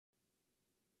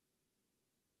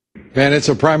And it's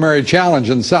a primary challenge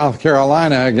in South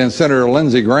Carolina against Senator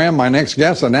Lindsey Graham. My next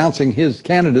guest announcing his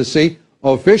candidacy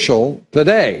official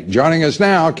today. Joining us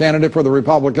now, candidate for the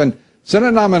Republican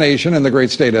Senate nomination in the great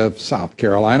state of South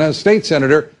Carolina, State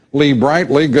Senator Lee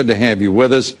Brightly. Good to have you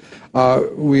with us.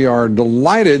 We are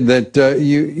delighted that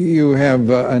you have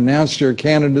announced your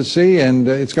candidacy, and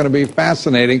it's going to be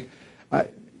fascinating.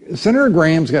 Senator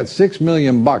Graham's got $6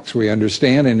 million, we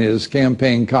understand, in his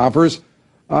campaign coffers.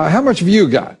 How much have you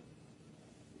got?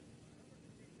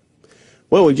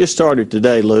 Well, we just started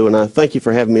today, Lou, and I thank you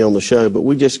for having me on the show, but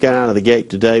we just got out of the gate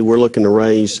today. We're looking to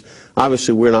raise,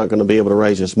 obviously we're not going to be able to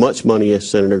raise as much money as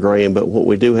Senator Graham, but what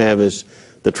we do have is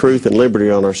the truth and liberty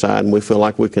on our side, and we feel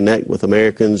like we connect with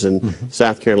Americans and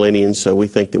South Carolinians, so we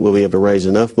think that we'll be able to raise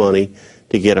enough money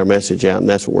to get our message out, and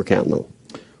that's what we're counting on.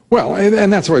 Well,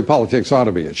 and that's the way politics ought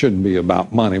to be. It shouldn't be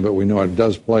about money, but we know it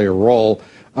does play a role.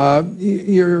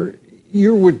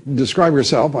 You would describe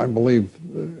yourself, I believe,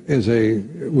 as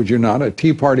would you not, a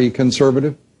Tea Party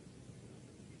conservative?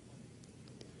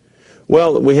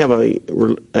 Well, we have a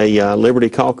Liberty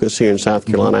Caucus here in South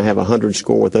Carolina. I have a 100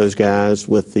 score with those guys.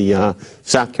 With the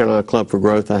South Carolina Club for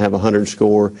Growth, I have a 100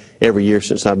 score every year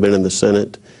since I've been in the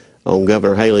Senate. On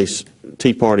Governor Haley's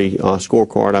Tea Party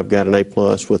scorecard, I've got an A+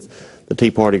 with the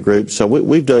Tea Party group. So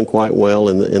we've done quite well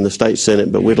in the state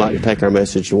Senate, but we'd like to take our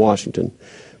message to Washington.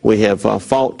 We have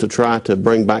fought to try to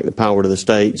bring back the power to the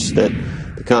states that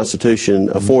the Constitution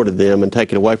afforded them and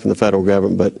take it away from the federal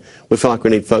government, but we feel like we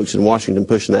need folks in Washington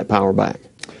pushing that power back.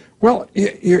 Well,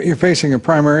 you're facing a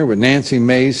primary with Nancy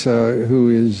Mace, who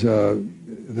is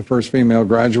the first female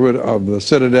graduate of the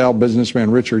Citadel, businessman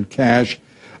Richard Cash.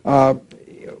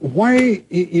 Why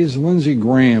is Lindsey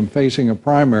Graham facing a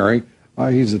primary?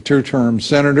 He's a two-term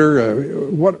senator.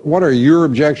 What are your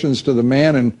objections to the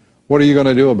man, and what are you going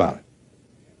to do about it?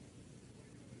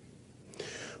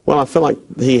 Well, I feel like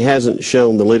he hasn't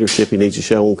shown the leadership he needs to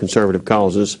show on conservative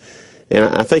causes. And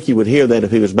I think he would hear that if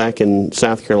he was back in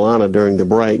South Carolina during the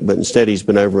break, but instead he's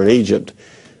been over in Egypt,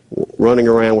 running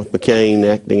around with McCain,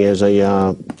 acting as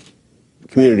a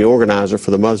community organizer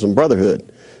for the Muslim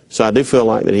Brotherhood. So I do feel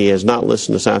like that he has not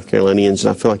listened to South Carolinians,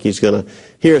 and I feel like he's going to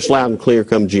hear us loud and clear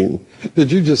come June.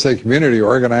 Did you just say community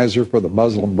organizer for the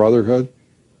Muslim Brotherhood?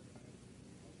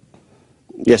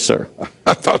 Yes, sir.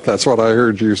 I thought that's what I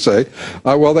heard you say.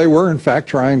 Well, they were, in fact,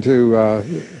 trying to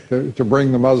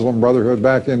bring the Muslim Brotherhood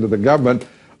back into the government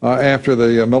after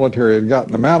the military had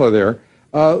gotten them out of there.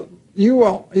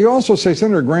 You also say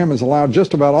Senator Graham has allowed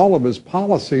just about all of his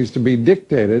policies to be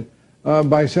dictated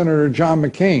by Senator John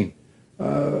McCain.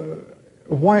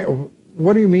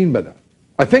 What do you mean by that?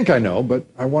 I think I know, but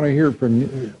I want to hear from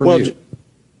you.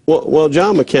 Well,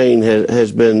 John McCain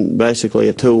has been basically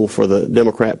a tool for the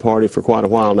Democrat Party for quite a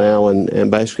while now,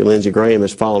 and basically Lindsey Graham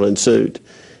has followed in suit.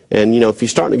 And, you know, if you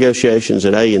start negotiations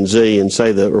at A and Z and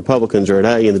say the Republicans are at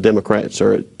A and the Democrats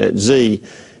are at Z,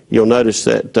 you'll notice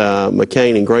that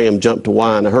McCain and Graham jump to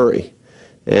Y in a hurry.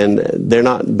 And they're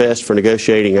not best for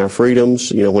negotiating our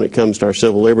freedoms, you know, when it comes to our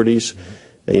civil liberties.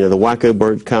 You know, the Waco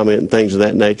Bird comment and things of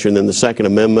that nature. And then the Second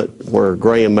Amendment, where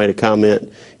Graham made a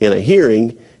comment in a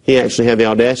hearing, he actually had the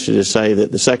audacity to say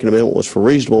that the Second Amendment was for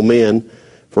reasonable men,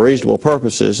 for reasonable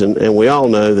purposes, and we all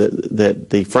know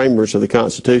that the framers of the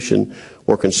Constitution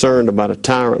were concerned about a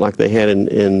tyrant like they had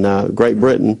in Great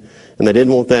Britain, and they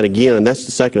didn't want that again, and that's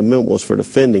the Second Amendment was for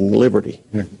defending liberty.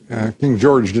 Yeah. King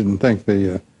George didn't think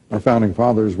our founding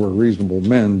fathers were reasonable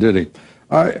men, did he?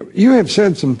 You have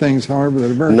said some things, however,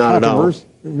 that are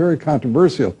very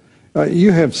controversial.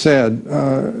 You have said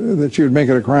that you would make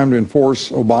it a crime to enforce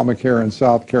Obamacare in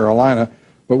South Carolina,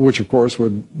 but which, of course,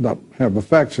 would not have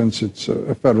effect since it's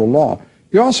a federal law.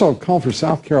 You also called for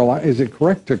South Carolina, is it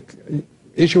correct, to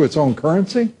issue its own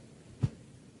currency?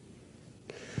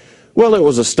 Well, it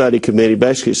was a study committee,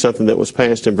 basically something that was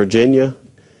passed in Virginia.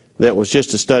 That was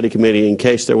just a study committee in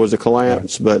case there was a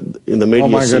collapse, but in the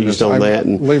media seized on that.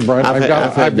 And Lee Bryan,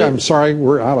 I'm sorry,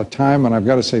 we're out of time, and I've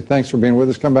got to say thanks for being with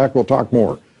us. Come back, we'll talk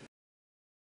more.